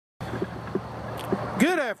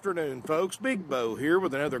Good afternoon, folks. Big Bo here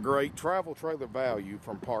with another great travel trailer value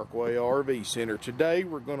from Parkway RV Center. Today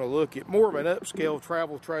we're going to look at more of an upscale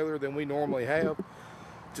travel trailer than we normally have.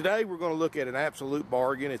 Today we're going to look at an absolute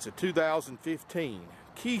bargain. It's a 2015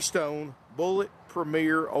 Keystone Bullet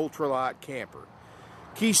Premier Ultralight Camper.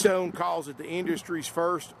 Keystone calls it the industry's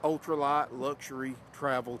first ultralight luxury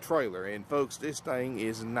travel trailer. And folks, this thing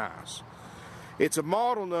is nice. It's a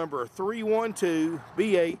model number 312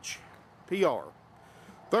 BHPR.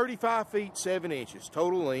 35 feet 7 inches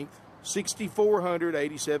total length,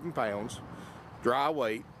 6,487 pounds, dry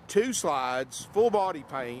weight, 2 slides, full body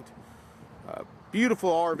paint, beautiful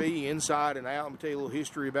RV inside and out. Let me tell you a little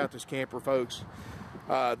history about this camper, folks.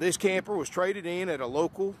 This camper was traded in at a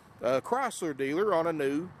local Chrysler dealer on a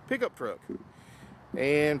new pickup truck.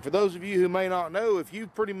 And for those of you who may not know, if you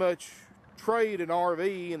pretty much trade an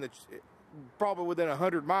RV in the probably within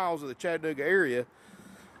 100 miles of the Chattanooga area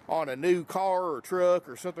on a new car or truck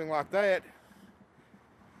or something like that,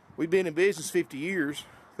 we've been in business 50 years.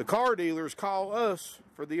 The car dealers call us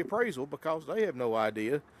for the appraisal because they have no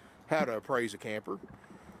idea how to appraise a camper.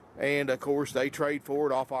 And of course they trade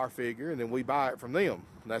for it off our figure and then we buy it from them.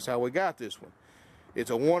 And that's how we got this one. It's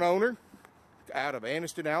a one owner out of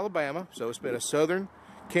Anniston, Alabama. So it's been a southern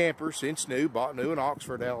camper since new, bought new in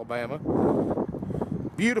Oxford, Alabama.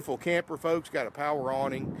 Beautiful camper, folks. Got a power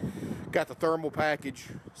awning. Got the thermal package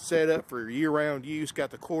set up for year-round use. Got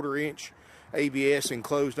the 1/4 inch ABS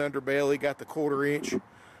enclosed underbelly. Got the 1/4 inch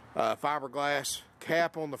fiberglass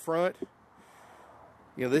cap on the front.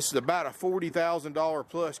 You know, this is about a $40,000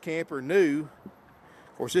 plus camper new.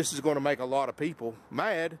 Of course, this is going to make a lot of people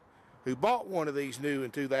mad who bought one of these new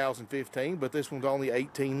in 2015, but this one's only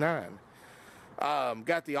 $18,900.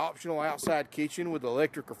 Got the optional outside kitchen with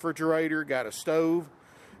electric refrigerator. Got a stove.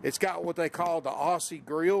 It's got what they call the Aussie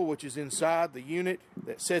grill, which is inside the unit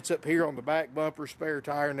that sits up here on the back bumper. Spare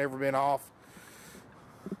tire, never been off.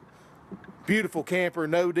 Beautiful camper,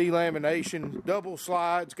 no delamination, double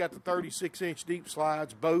slides. Got the 36-inch deep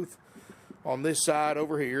slides, both on this side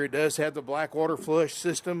over here. It does have the black water flush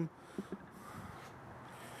system.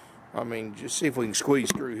 I mean, just see if we can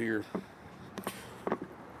squeeze through here.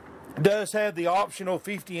 Does have the optional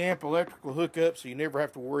 50 amp electrical hookup, so you never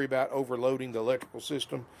have to worry about overloading the electrical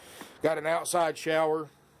system. Got an outside shower.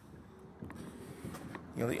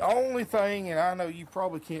 You know, the only thing, and I know you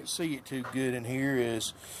probably can't see it too good in here,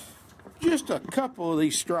 is just a couple of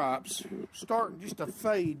these stripes starting just to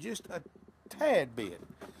fade just a tad bit.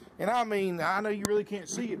 And I mean, I know you really can't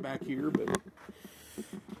see it back here, but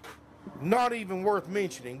not even worth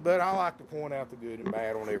mentioning, but I like to point out the good and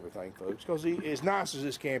bad on everything, folks, because as nice as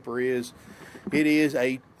this camper is, it is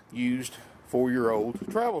a used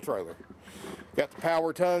 4-year-old travel trailer. Got the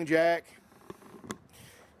power tongue jack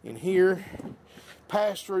in here,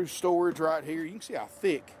 pass-through storage right here. You can see how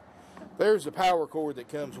thick. There's the power cord that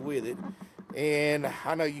comes with it, and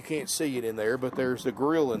I know you can't see it in there, but there's the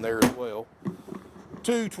grill in there as well.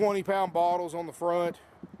 2 20-pound bottles on the front.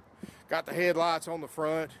 Got the headlights on the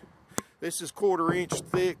front. This is 1/4 inch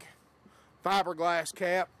thick fiberglass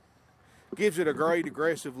cap. Gives it a great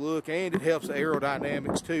aggressive look, and it helps the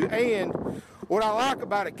aerodynamics too. And what I like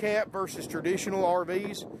about a cap versus traditional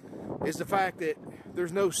RVs is the fact that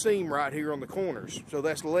there's no seam right here on the corners. So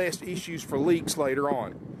that's less issues for leaks later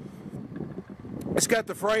on. It's got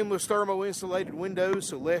the frameless thermo insulated windows,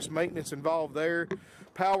 so less maintenance involved there.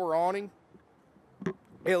 Power awning,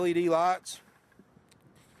 LED lights.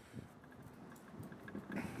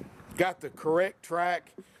 Got the correct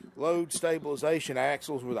track load stabilization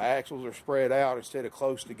axles where the axles are spread out instead of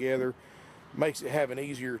close together. Makes it have an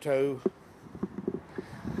easier tow.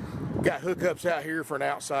 Got hookups out here for an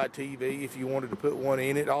outside TV if you wanted to put one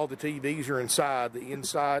in it. All the TVs are inside. The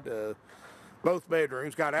inside both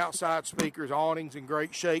bedrooms. Got outside speakers, awnings in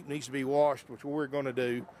great shape. Needs to be washed, which we're going to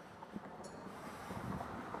do.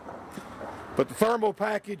 But the thermal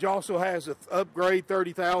package also has an upgrade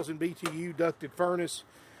 30,000 BTU ducted furnace.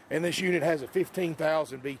 And this unit has a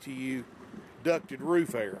 15,000 BTU ducted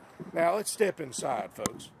roof air. Now let's step inside,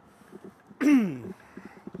 folks.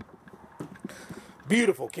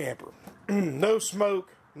 Beautiful camper. No smoke,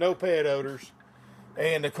 no pet odors.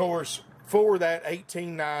 And of course, for that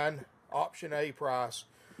 $18,900 option A price,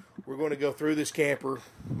 we're going to go through this camper,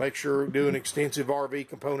 make sure, do an extensive RV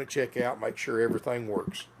component checkout, make sure everything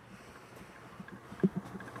works.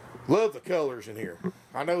 Love the colors in here.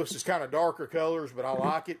 I know this is kind of darker colors, but I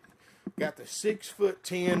like it. Got the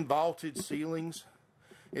 6'10" vaulted ceilings.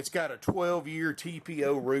 It's got a 12-year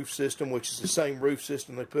TPO roof system, which is the same roof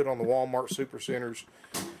system they put on the Walmart Supercenters.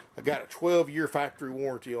 I got a 12-year factory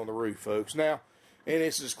warranty on the roof, folks. Now, and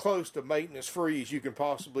it's as close to maintenance-free as you can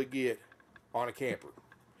possibly get on a camper.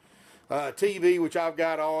 TV, which I've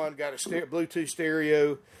got on, got a Bluetooth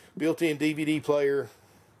stereo, built-in DVD player,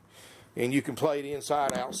 and you can play it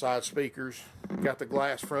inside, outside speakers. Got the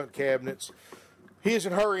glass front cabinets. His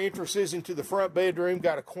and her entrances into the front bedroom.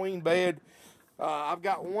 Got a queen bed. I've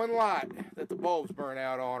got one light that the bulbs burn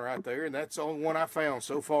out on right there, and that's the only one I found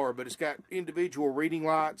so far. But it's got individual reading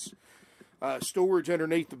lights, storage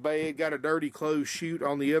underneath the bed. Got a dirty clothes chute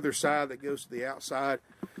on the other side that goes to the outside.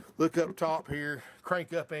 Look up top here,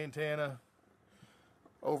 crank up antenna,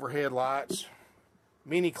 overhead lights,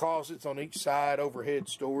 mini closets on each side, overhead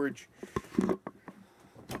storage.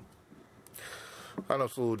 I know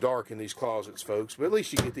it's a little dark in these closets, folks, but at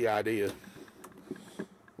least you get the idea.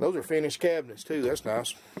 Those are finished cabinets too, that's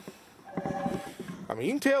nice. I mean,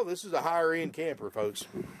 you can tell this is a higher end camper, folks.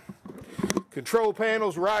 Control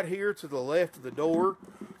panels right here to the left of the door.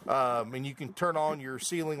 And you can turn on your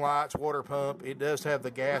ceiling lights, water pump. It does have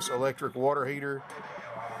the gas electric water heater.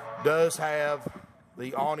 Does have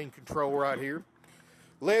the awning control right here.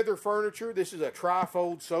 Leather furniture. This is a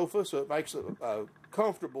tri-fold sofa, so it makes a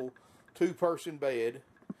comfortable two-person bed.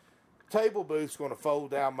 Table booth's going to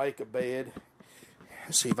fold down, make a bed.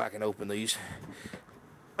 Let's see if I can open these.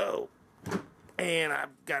 Oh, and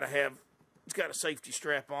I've got to have, it's got a safety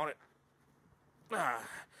strap on it.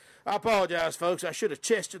 I apologize, folks. I should have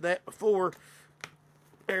tested that before.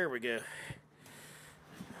 There we go.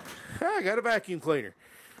 I got a vacuum cleaner.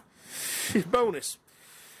 Bonus.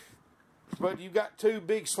 But you've got two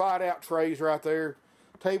big slide-out trays right there.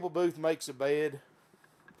 Table booth makes a bed.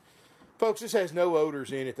 Folks, this has no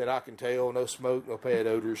odors in it that I can tell. No smoke, no bad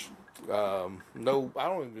odors. No, I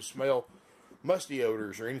don't even smell musty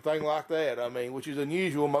odors or anything like that. I mean, which is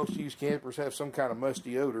unusual. Most of these campers have some kind of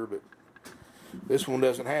musty odor, but this one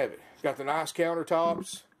doesn't have it. Got the nice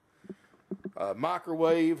countertops,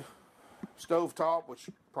 microwave, stovetop, which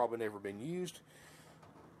probably never been used,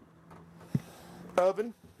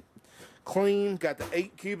 oven, clean. Got the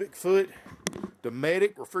 8 cubic foot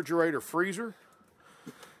Dometic refrigerator freezer.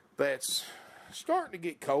 That's starting to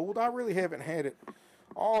get cold. I really haven't had it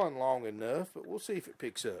on long enough, but we'll see if it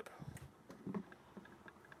picks up.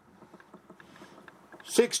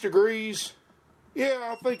 6 degrees.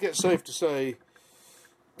 Yeah, I think it's safe to say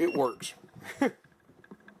it works.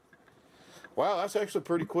 Wow, that's actually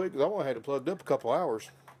pretty quick, because I only had it plugged up a couple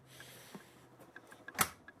hours.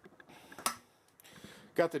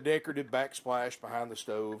 Got the decorative backsplash behind the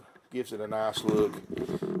stove. Gives it a nice look.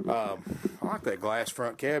 I like that glass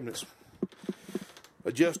front cabinets.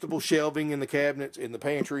 Adjustable shelving in the cabinets in the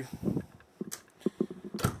pantry.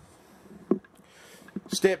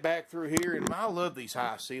 Step back through here, and I love these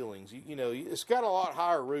high ceilings. You know, it's got a lot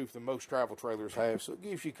higher roof than most travel trailers have, so it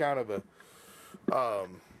gives you kind of a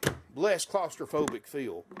less claustrophobic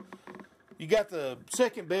feel. You got the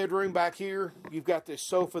second bedroom back here. You've got this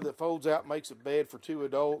sofa that folds out, makes a bed for 2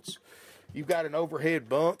 adults. You've got an overhead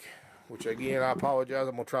bunk, which again, I apologize,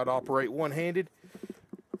 I'm going to try to operate one-handed.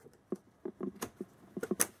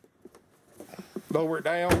 Lower it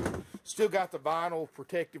down. Still got the vinyl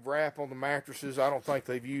protective wrap on the mattresses. I don't think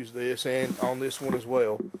they've used this, and on this one as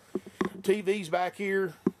well. TV's back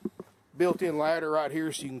here. Built-in ladder right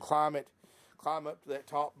here so you can climb up to that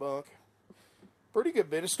top bunk. Pretty good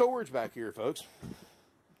bit of storage back here, folks.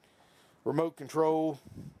 Remote control.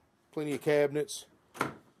 Plenty of cabinets.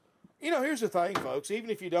 You know, here's the thing, folks. Even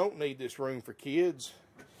if you don't need this room for kids,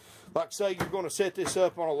 like say you're going to set this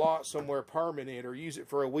up on a lot somewhere permanent, or use it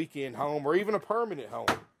for a weekend home, or even a permanent home.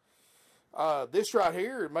 This right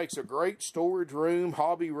here, it makes a great storage room,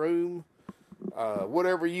 hobby room,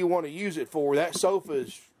 whatever you want to use it for. That sofa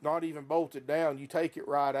is not even bolted down. You take it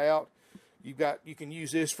right out. You can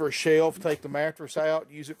use this for a shelf, take the mattress out,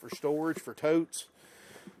 use it for storage, for totes.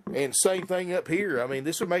 And same thing up here. I mean,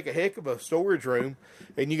 this would make a heck of a storage room,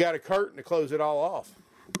 and you got a curtain to close it all off.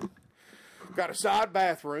 Got a side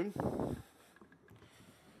bathroom.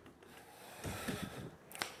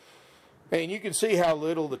 And you can see how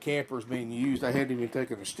little the camper is being used. I hadn't even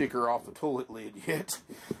taken the sticker off the toilet lid yet.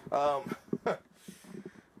 Got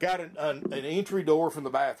an entry door from the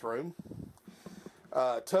bathroom.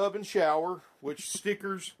 Tub and shower, which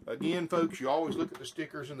stickers, again, folks, you always look at the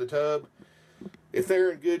stickers in the tub. If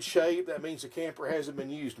they're in good shape, that means the camper hasn't been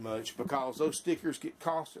used much, because those stickers get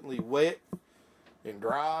constantly wet and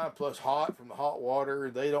dry, plus hot from the hot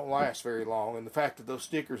water. They don't last very long. And the fact that those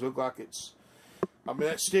stickers look like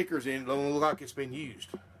that sticker's in it don't look like it's been used.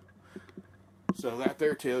 So that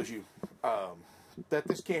there tells you that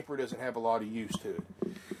this camper doesn't have a lot of use to it.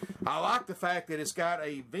 I like the fact that it's got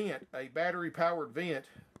a vent, a battery-powered vent,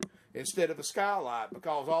 instead of a skylight,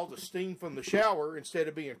 because all the steam from the shower, instead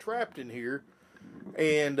of being trapped in here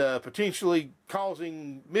and potentially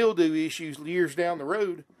causing mildew issues years down the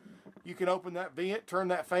road, you can open that vent, turn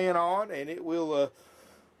that fan on, and it will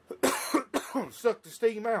suck the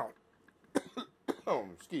steam out. Oh,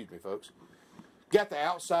 excuse me, folks. Got the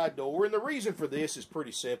outside door, and the reason for this is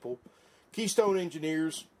pretty simple. Keystone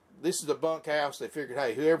engineers, this is a bunk house. They figured,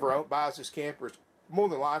 hey, whoever buys this camper is more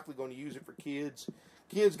than likely going to use it for kids.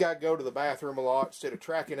 Kids got to go to the bathroom a lot. Instead of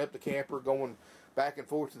tracking up the camper, going back and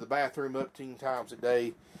forth to the bathroom up 10 times a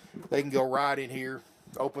day, they can go right in here,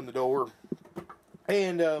 open the door,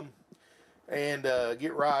 and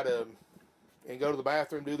get right and go to the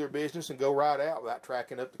bathroom, do their business, and go right out without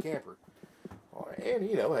tracking up the camper. And,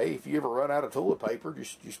 you know, hey, if you ever run out of toilet paper,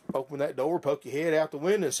 just open that door, poke your head out the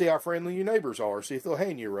window, and see how friendly your neighbors are. See if they'll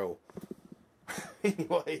hand you a roll.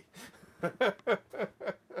 Anyway.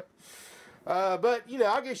 But, you know,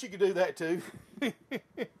 I guess you could do that, too.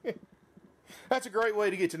 That's a great way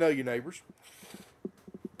to get to know your neighbors.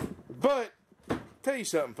 But, tell you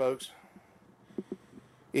something, folks.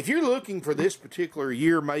 If you're looking for this particular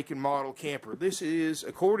year, make, and model camper, this is,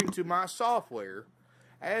 according to my software,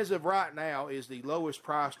 as of right now, is the lowest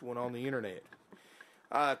priced one on the internet.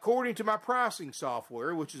 According to my pricing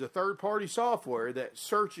software, which is a third-party software that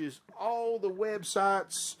searches all the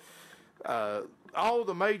websites, all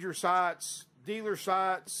the major sites, dealer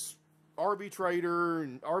sites, RV Trader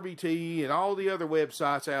and RVT and all the other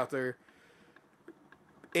websites out there,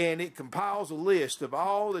 and it compiles a list of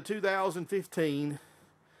all the 2015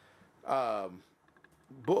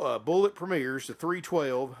 Bullet Premiers, the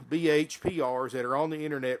 312 BHPRs that are on the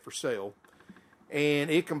internet for sale. And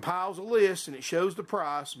it compiles a list and it shows the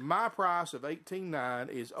price. My price of $18,900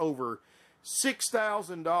 is over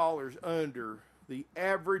 $6,000 under the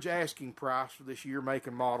average asking price for this year, make,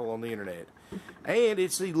 and model on the internet. And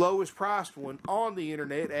it's the lowest priced one on the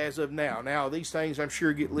internet as of now. Now, these things I'm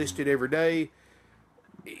sure get listed every day.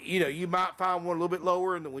 You know, you might find one a little bit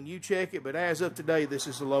lower when you check it, but as of today, this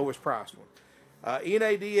is the lowest priced one.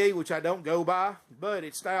 NADA, which I don't go by, but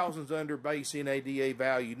it's thousands under base NADA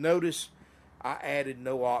value. Notice I added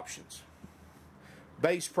no options.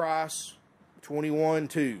 Base price,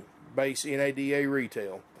 $21,200, base NADA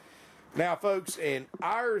retail. Now, folks, and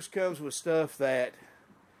ours comes with stuff that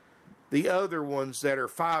the other ones that are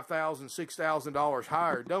 $5,000, $6,000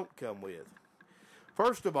 higher don't come with.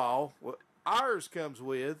 First of all, ours comes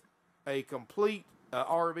with a complete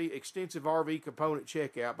extensive RV component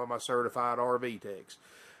checkout by my certified RV techs.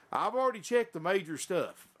 I've already checked the major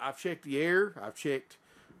stuff. I've checked the air. I've checked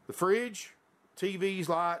the fridge, TVs,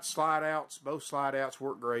 lights, slide outs. Both slide outs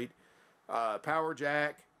work great. Power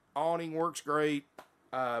jack, awning works great.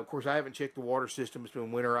 Of course, I haven't checked the water system. It's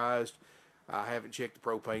been winterized. I haven't checked the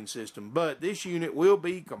propane system. But this unit will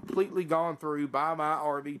be completely gone through by my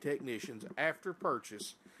RV technicians after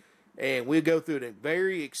purchase. And we'll go through a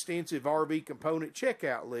very extensive RV component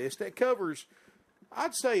checkout list that covers,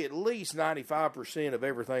 I'd say, at least 95% of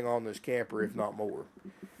everything on this camper, if not more.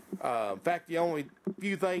 In fact, the only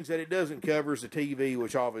few things that it doesn't cover is the TV,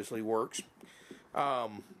 which obviously works.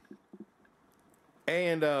 Of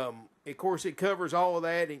course, it covers all of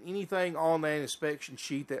that, and anything on that inspection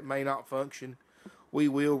sheet that may not function, we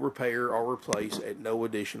will repair or replace at no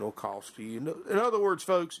additional cost to you. In other words,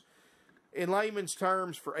 folks, in layman's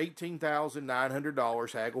terms, for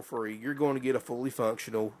 $18,900 haggle-free, you're going to get a fully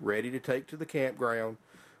functional, ready to take to the campground,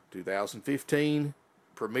 2015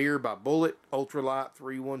 Premier by Bullet Ultralight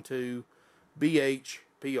 312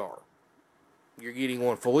 BHPR. You're getting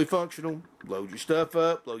one fully functional, load your stuff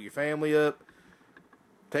up, load your family up,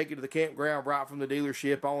 take it to the campground right from the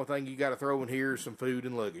dealership. Only thing you got to throw in here is some food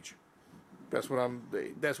and luggage. That's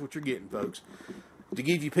what you're getting, folks. To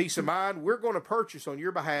give you peace of mind, we're going to purchase on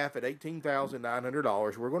your behalf at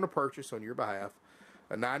 $18,900. We're going to purchase on your behalf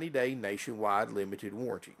a 90-day nationwide limited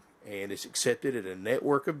warranty. And it's accepted at a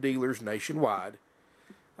network of dealers nationwide.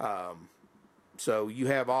 So you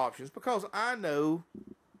have options, because I know,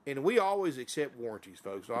 and we always accept warranties,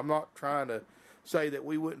 folks. So I'm not trying to say that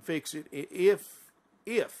we wouldn't fix it if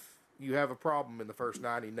you have a problem in the first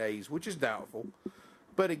 90 days, which is doubtful.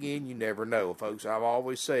 But again, you never know, folks. I've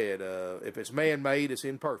always said, if it's man-made, it's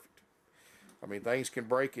imperfect. I mean, things can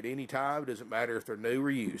break at any time. It doesn't matter if they're new or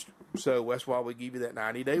used. So that's why we give you that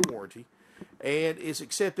 90-day warranty. And it's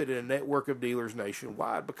accepted in a network of dealers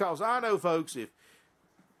nationwide. Because I know, folks, if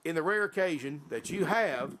in the rare occasion that you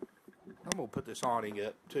have, I'm going to put this awning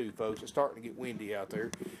up too, folks. It's starting to get windy out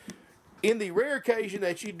there. In the rare occasion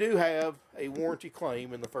that you do have a warranty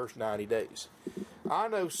claim in the first 90 days, I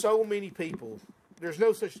know so many people. There's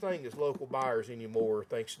no such thing as local buyers anymore,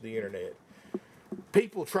 thanks to the internet.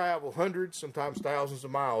 People travel hundreds, sometimes thousands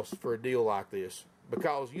of miles for a deal like this.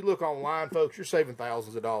 because you look online, folks, you're saving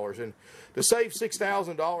thousands of dollars. And to save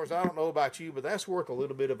 $6,000, I don't know about you, but that's worth a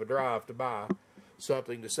little bit of a drive to buy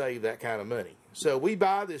something to save that kind of money. So we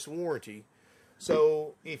buy this warranty.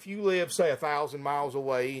 So if you live, say, 1,000 miles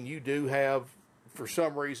away and you do have, for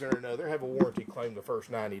some reason or another, have a warranty claim the first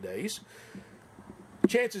 90 days,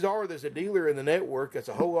 chances are there's a dealer in the network that's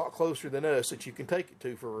a whole lot closer than us that you can take it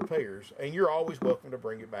to for repairs, and you're always welcome to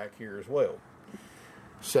bring it back here as well.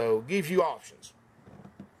 So gives you options,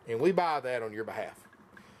 and we buy that on your behalf.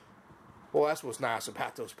 Well, that's what's nice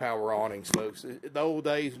about those power awnings, folks. The old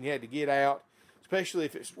days when you had to get out, especially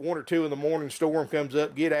if it's 1 or 2 in the morning, storm comes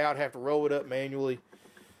up, get out, have to roll it up manually.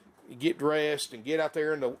 You get dressed and get out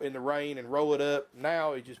there in the rain and roll it up.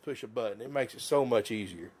 Now you just push a button. It makes it so much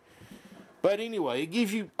easier. But anyway, it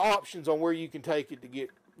gives you options on where you can take it to get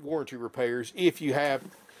warranty repairs if you happen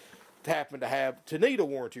to need a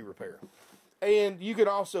warranty repair. And you can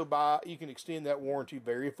also you can extend that warranty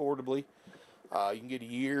very affordably. You can get a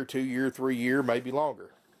year, 2 year, 3 year, maybe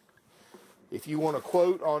longer. If you want a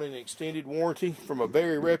quote on an extended warranty from a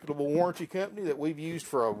very reputable warranty company that we've used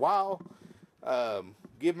for a while,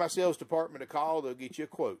 give my sales department a call. They'll get you a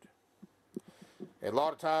quote. And a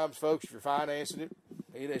lot of times, folks, if you're financing it,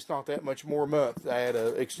 it's not that much more a month to add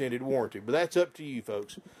an extended warranty. But that's up to you,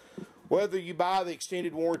 folks. Whether you buy the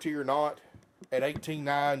extended warranty or not, at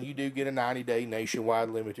 $18,900, you do get a 90-day nationwide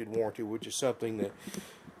limited warranty, which is something that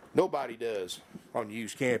nobody does on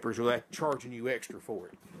used campers without charging you extra for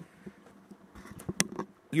it.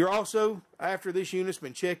 You're also, after this unit's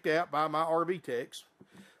been checked out by my RV techs,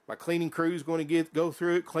 my cleaning crew is going to go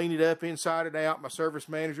through it, clean it up inside and out. My service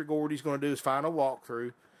manager, Gordy's going to do his final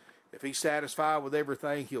walkthrough. If he's satisfied with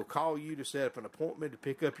everything, he'll call you to set up an appointment to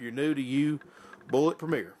pick up your new-to-you Bullet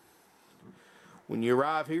Premier. When you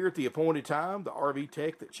arrive here at the appointed time, the RV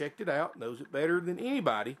tech that checked it out, knows it better than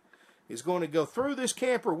anybody, is going to go through this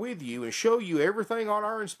camper with you and show you everything on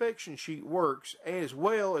our inspection sheet works, as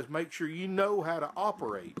well as make sure you know how to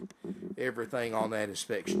operate everything on that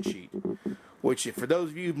inspection sheet. Which, for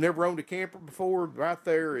those of you who've never owned a camper before, right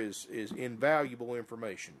there is invaluable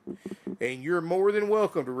information. And you're more than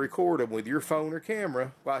welcome to record him with your phone or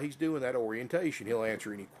camera while he's doing that orientation. He'll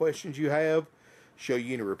answer any questions you have, show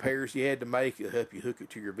you any repairs you had to make, he'll help you hook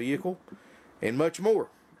it to your vehicle, and much more.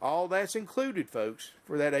 All that's included, folks,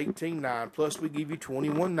 for that $18,900. Plus, we give you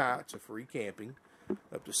 21 nights of free camping,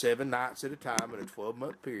 up to 7 nights at a time in a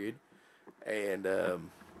 12-month period, and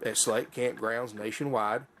at Slate campgrounds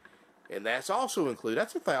nationwide. And that's also included.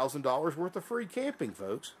 That's $1,000 worth of free camping,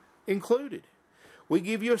 folks, included. We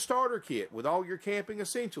give you a starter kit with all your camping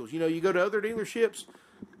essentials. You know, you go to other dealerships,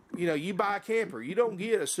 you know, you buy a camper. You don't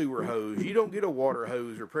get a sewer hose. You don't get a water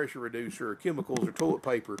hose or pressure reducer or chemicals or toilet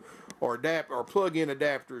paper or plug-in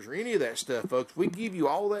adapters or any of that stuff, folks. We give you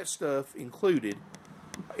all that stuff included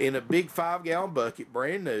in a big 5-gallon bucket,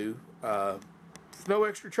 brand new, for no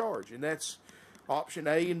extra charge. And that's option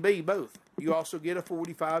A and B, both. You also get a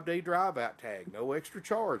 45-day drive-out tag. No extra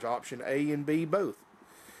charge. Option A and B, both.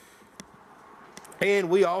 And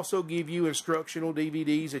we also give you instructional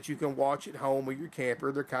DVDs that you can watch at home with your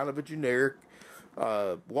camper. They're kind of a generic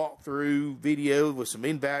walkthrough video with some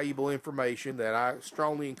invaluable information that I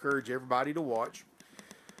strongly encourage everybody to watch,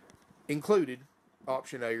 included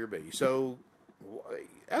option A or B. So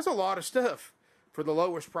that's a lot of stuff for the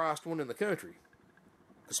lowest priced one in the country.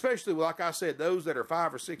 Especially, like I said, those that are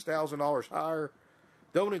 $5,000 or $6,000 higher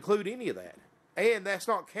don't include any of that. And that's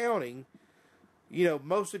not counting, you know,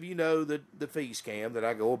 most of you know the fee scam that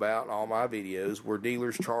I go about in all my videos, where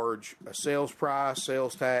dealers charge a sales price,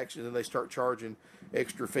 sales tax, and then they start charging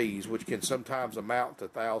extra fees, which can sometimes amount to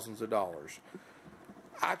thousands of dollars.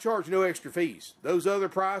 I charge no extra fees. Those other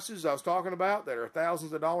prices I was talking about that are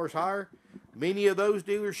thousands of dollars higher, many of those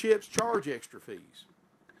dealerships charge extra fees.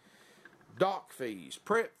 Dock fees,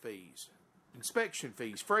 prep fees, inspection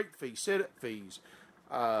fees, freight fees, setup fees.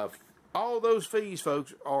 All those fees,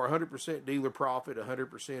 folks, are 100% dealer profit,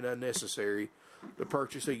 100% unnecessary to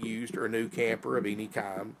purchase a used or a new camper of any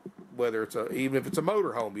kind. Whether it's even if it's a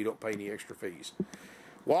motorhome, you don't pay any extra fees.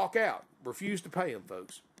 Walk out. Refuse to pay them,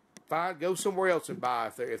 folks. Fine, go somewhere else and buy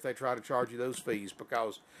if they try to charge you those fees,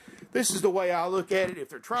 because this is the way I look at it. If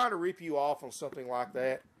they're trying to rip you off on something like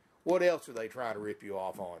that, what else are they trying to rip you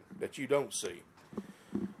off on that you don't see?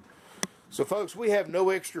 So, folks, we have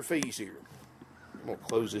no extra fees here. I'm going to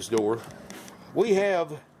close this door. We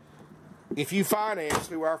have, if you finance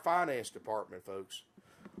through our finance department, folks,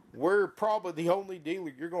 we're probably the only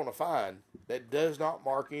dealer you're going to find that does not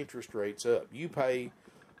mark interest rates up. You pay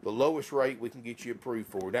the lowest rate we can get you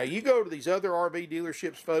approved for. Now, you go to these other RV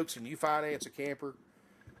dealerships, folks, and you finance a camper,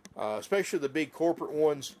 especially the big corporate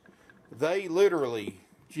ones, they literally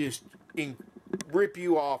just rip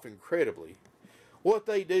you off incredibly. What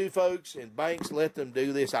they do, folks, and banks let them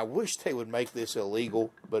do this. I wish they would make this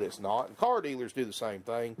illegal, but it's not. And car dealers do the same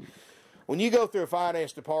thing. When you go through a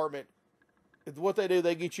finance department, what they do,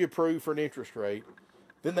 they get you approved for an interest rate.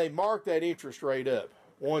 Then they mark that interest rate up.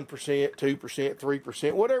 1%, 2%,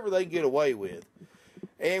 3%, whatever they get away with.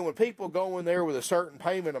 And when people go in there with a certain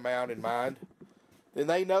payment amount in mind, then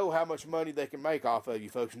they know how much money they can make off of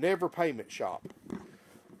you, folks. Never payment shop.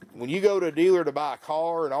 When you go to a dealer to buy a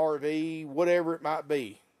car, an RV, whatever it might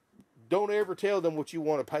be, don't ever tell them what you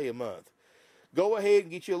want to pay a month. Go ahead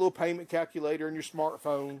and get you a little payment calculator in your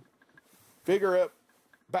smartphone. Figure up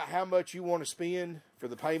about how much you want to spend for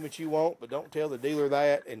the payments you want, but don't tell the dealer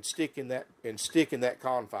that, and stick in that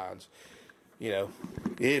confines. You know,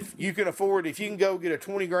 if you can afford, if you can go get a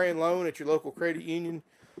 20 grand loan at your local credit union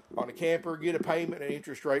on a camper, get a payment and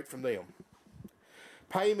interest rate from them.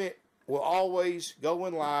 Payment will always go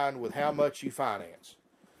in line with how much you finance.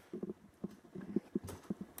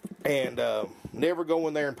 And never go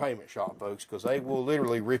in there and payment shop, folks, because they will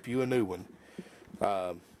literally rip you a new one.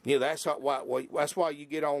 Yeah, that's why you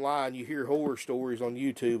get online, you hear horror stories on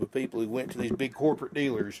YouTube of people who went to these big corporate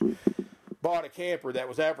dealers, bought a camper that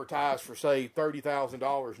was advertised for, say,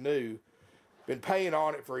 $30,000 new, been paying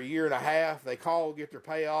on it for a year and a half. They call, get their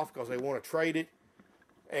payoff because they want to trade it,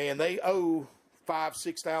 and they owe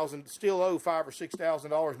still owe $5,000 or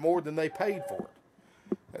 $6,000 more than they paid for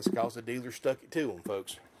it. That's because the dealer stuck it to them,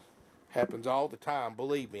 folks. Happens all the time.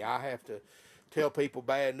 Believe me, I have to tell people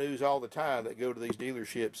bad news all the time that go to these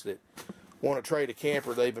dealerships that want to trade a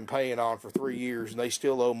camper they've been paying on for 3 years, and they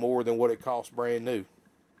still owe more than what it costs brand new.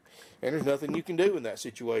 And there's nothing you can do in that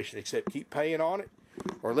situation except keep paying on it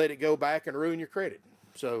or let it go back and ruin your credit.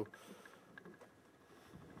 So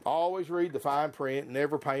always read the fine print.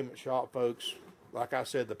 Never payment shop, folks. Like I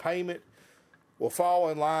said, the payment will fall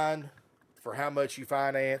in line for how much you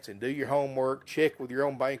finance, and do your homework. Check with your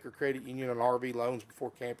own bank or credit union on RV loans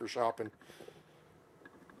before camper shopping.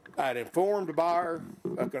 An informed buyer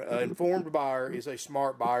is a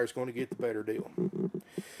smart buyer, is going to get the better deal.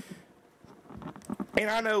 And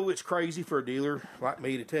I know it's crazy for a dealer like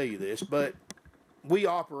me to tell you this, but we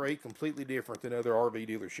operate completely different than other RV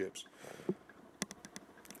dealerships.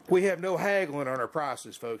 We have no haggling on our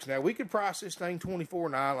prices, folks. Now, we could price this thing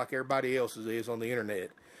 $24.9 like everybody else's is on the internet,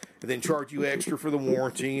 and then charge you extra for the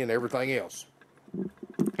warranty and everything else.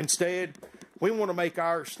 Instead, we want to make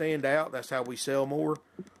ours stand out. That's how we sell more.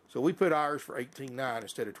 So we put ours for $18.9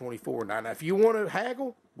 instead of $24.9. Now, if you want to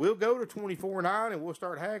haggle, we'll go to $24.9 and we'll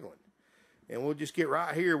start haggling. And we'll just get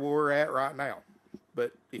right here where we're at right now.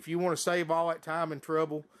 But if you want to save all that time and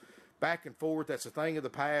trouble, back and forth, that's a thing of the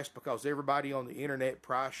past, because everybody on the internet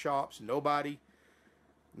price shops. Nobody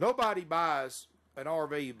buys an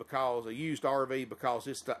RV because a used RV because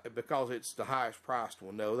it's the highest priced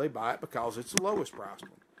one. No, they buy it because it's the lowest priced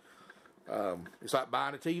one. It's like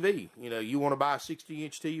buying a TV. You know, you want to buy a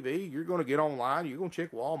 60-inch TV, you're going to get online, you're going to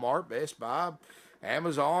check Walmart, Best Buy,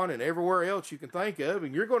 Amazon, and everywhere else you can think of,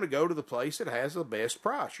 and you're going to go to the place that has the best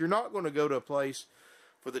price. You're not going to go to a place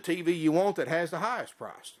for the TV you want that has the highest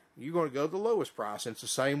price. You're going to go to the lowest price. And it's the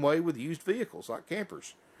same way with used vehicles like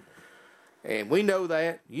campers. And we know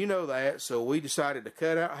that, you know that, so we decided to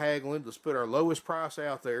cut out haggling. Let's put our lowest price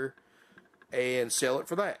out there and sell it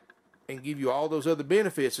for that, and give you all those other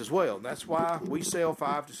benefits as well. And that's why we sell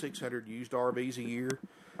 500 to 600 used RVs a year.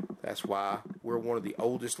 That's why we're one of the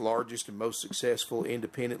oldest, largest, and most successful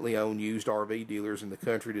independently owned used RV dealers in the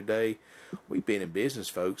country today. We've been in business,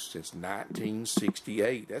 folks, since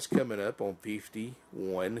 1968. That's coming up on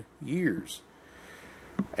 51 years.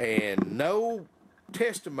 And no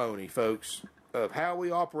testimony, folks, of how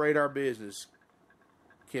we operate our business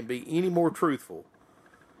can be any more truthful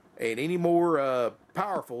and any more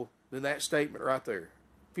powerful than that statement right there.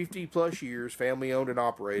 50 plus years, family owned and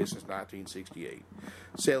operated since 1968,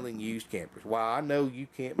 selling used campers. While I know you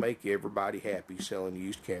can't make everybody happy selling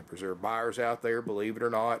used campers, there are buyers out there, believe it or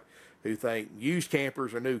not, who think used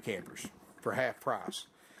campers are new campers for half price.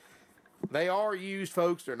 They are used,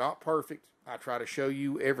 folks. They're not perfect. I try to show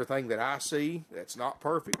you everything that I see that's not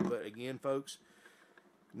perfect, but again, folks,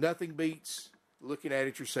 nothing beats looking at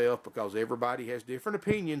it yourself, because everybody has different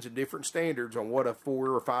opinions and different standards on what a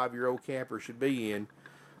 4 or 5 year old camper should be in,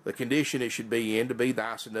 the condition it should be in to be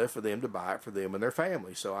nice enough for them to buy it for them and their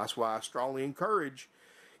family. So that's why I strongly encourage,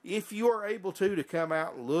 if you are able to come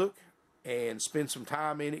out and look and spend some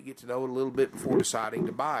time in it, get to know it a little bit before deciding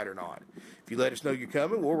to buy it or not. If you let us know you're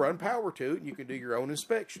coming, we'll run power to it and you can do your own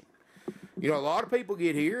inspection. You know, a lot of people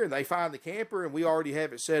get here and they find the camper and we already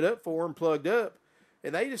have it set up for them, plugged up,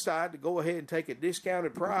 and they decide to go ahead and take a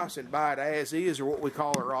discounted price and buy it as is, or what we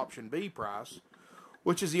call our option B price,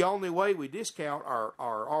 which is the only way we discount our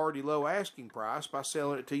already low asking price, by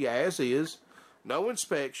selling it to you as is. No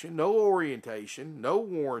inspection, no orientation, no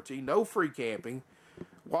warranty, no free camping.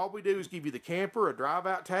 All we do is give you the camper, a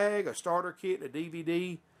drive-out tag, a starter kit, a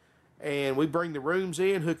DVD, and we bring the rooms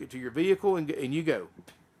in, hook it to your vehicle, and you go.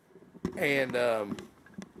 And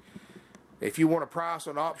if you want a price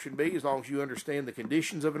on option B, as long as you understand the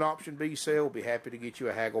conditions of an option B sale, we'll be happy to get you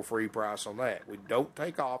a haggle-free price on that. We don't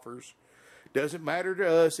take offers. Doesn't matter to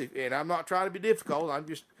us, and I'm not trying to be difficult. I'm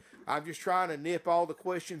just trying to nip all the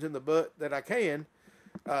questions in the butt that I can.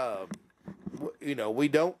 You know, we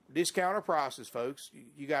don't discount our prices, folks.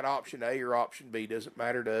 You got option A or option B. Doesn't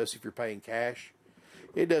matter to us if you're paying cash.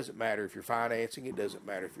 It doesn't matter if you're financing. It doesn't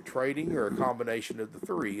matter if you're trading, or a combination of the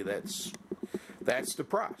three. That's the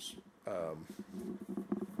price.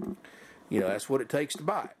 You know, that's what it takes to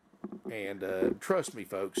buy it. And trust me,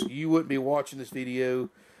 folks, you wouldn't be watching this video,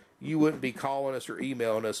 you wouldn't be calling us or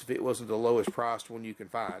emailing us if it wasn't the lowest priced one you can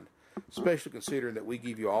find, especially considering that we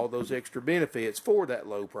give you all those extra benefits for that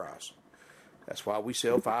low price. That's why we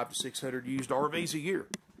sell 500 to 600 used RVs a year.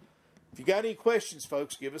 If you got any questions,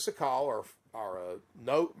 folks, give us a call. Our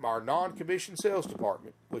non-commissioned sales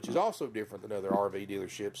department, which is also different than other RV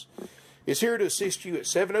dealerships, is here to assist you at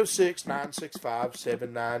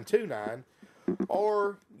 706-965-7929,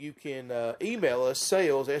 or you can email us,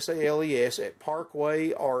 sales, S-A-L-E-S, at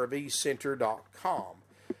parkwayrvcenter.com.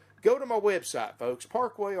 Go to my website, folks,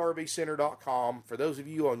 parkwayrvcenter.com. For those of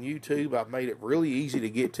you on YouTube, I've made it really easy to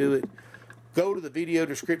get to it. Go to the video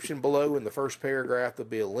description below. In the first paragraph, there'll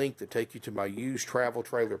be a link to take you to my used travel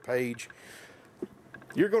trailer page.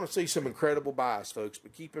 You're going to see some incredible buys, folks,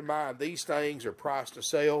 but keep in mind, these things are priced to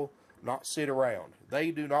sell, not sit around.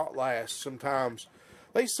 They do not last. Sometimes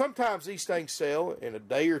these things sell in a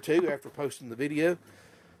day or two after posting the video.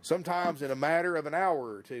 Sometimes in a matter of an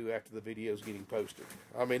hour or two after the video is getting posted.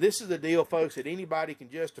 I mean, this is the deal, folks, that anybody can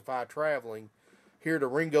justify traveling here to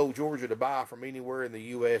Ringo, Georgia to buy from anywhere in the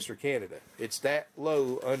U.S. or Canada. It's that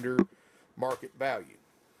low under market value.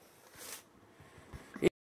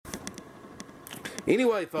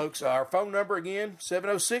 Anyway, folks, our phone number again,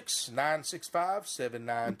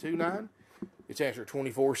 706-965-7929. It's answered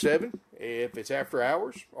 24/7. If it's after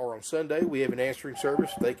hours or on Sunday, we have an answering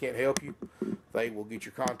service. If they can't help you, they will get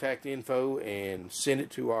your contact info and send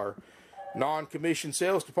it to our non-commissioned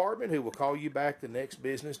sales department, who will call you back the next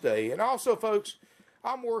business day. And also, folks,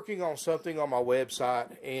 I'm working on something on my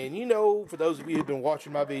website. And you know, for those of you who've been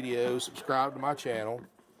watching my videos, subscribe to my channel,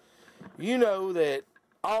 you know that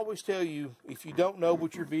I always tell you, if you don't know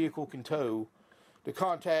what your vehicle can tow, to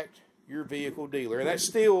contact your vehicle dealer. And that's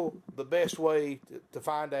still the best way to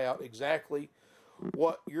find out exactly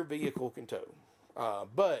what your vehicle can tow.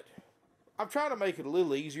 But I'm trying to make it a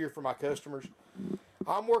little easier for my customers.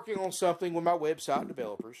 I'm working on something with my website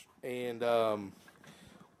developers, and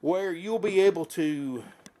where you'll be able to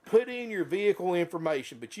put in your vehicle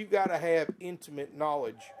information, but you've got to have intimate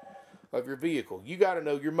knowledge of your vehicle. You got to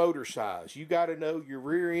know your motor size. You got to know your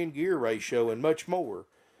rear end gear ratio, and much more.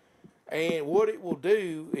 And what it will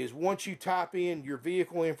do is, once you type in your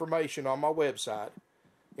vehicle information on my website,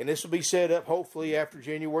 and this will be set up hopefully after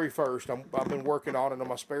January 1st. I've been working on it on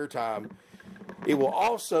my spare time. It will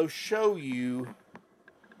also show you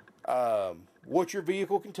what your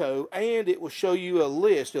vehicle can tow, and it will show you a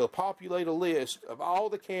list. It'll populate a list of all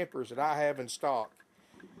the campers that I have in stock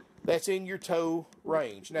that's in your tow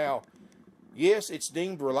range. Now, yes, it's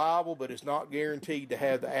deemed reliable, but it's not guaranteed to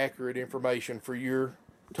have the accurate information for your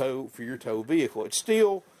tow vehicle. It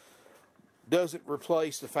still doesn't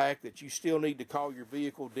replace the fact that you still need to call your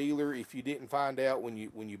vehicle dealer if you didn't find out when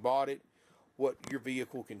you bought it what your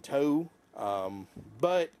vehicle can tow.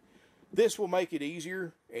 But this will make it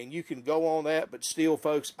easier, and you can go on that. But still,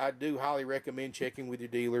 folks, I do highly recommend checking with your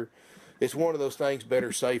dealer. It's one of those things,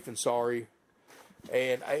 better safe than sorry.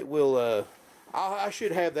 And it will. I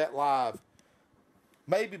should have that live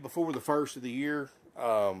maybe before the first of the year.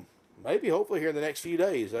 Maybe hopefully here in the next few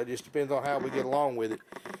days. That just depends on how we get along with it.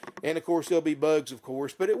 And of course, there'll be bugs, of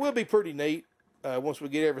course, but it will be pretty neat once we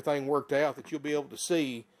get everything worked out, that you'll be able to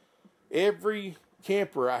see every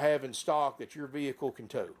camper I have in stock that your vehicle can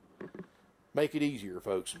tow. Make it easier,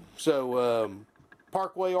 folks. So,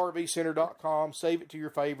 parkwayrvcenter.com. Save it to your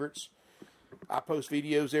favorites. I post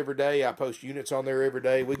videos every day. I post units on there every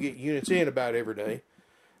day. We get units in about every day.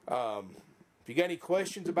 If you got any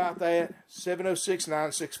questions about that,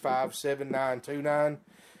 706-965-7929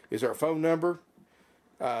 is our phone number.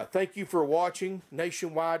 Thank you for watching.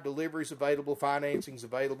 Nationwide deliveries available. Financing's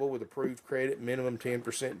available with approved credit. Minimum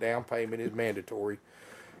 10% down payment is mandatory.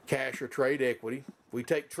 Cash or trade equity. We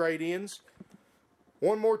take trade-ins.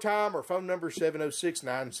 One more time, our phone number is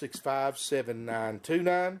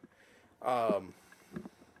 706-965-7929.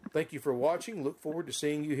 Thank you for watching. Look forward to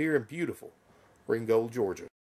seeing you here in beautiful Ringgold, Georgia.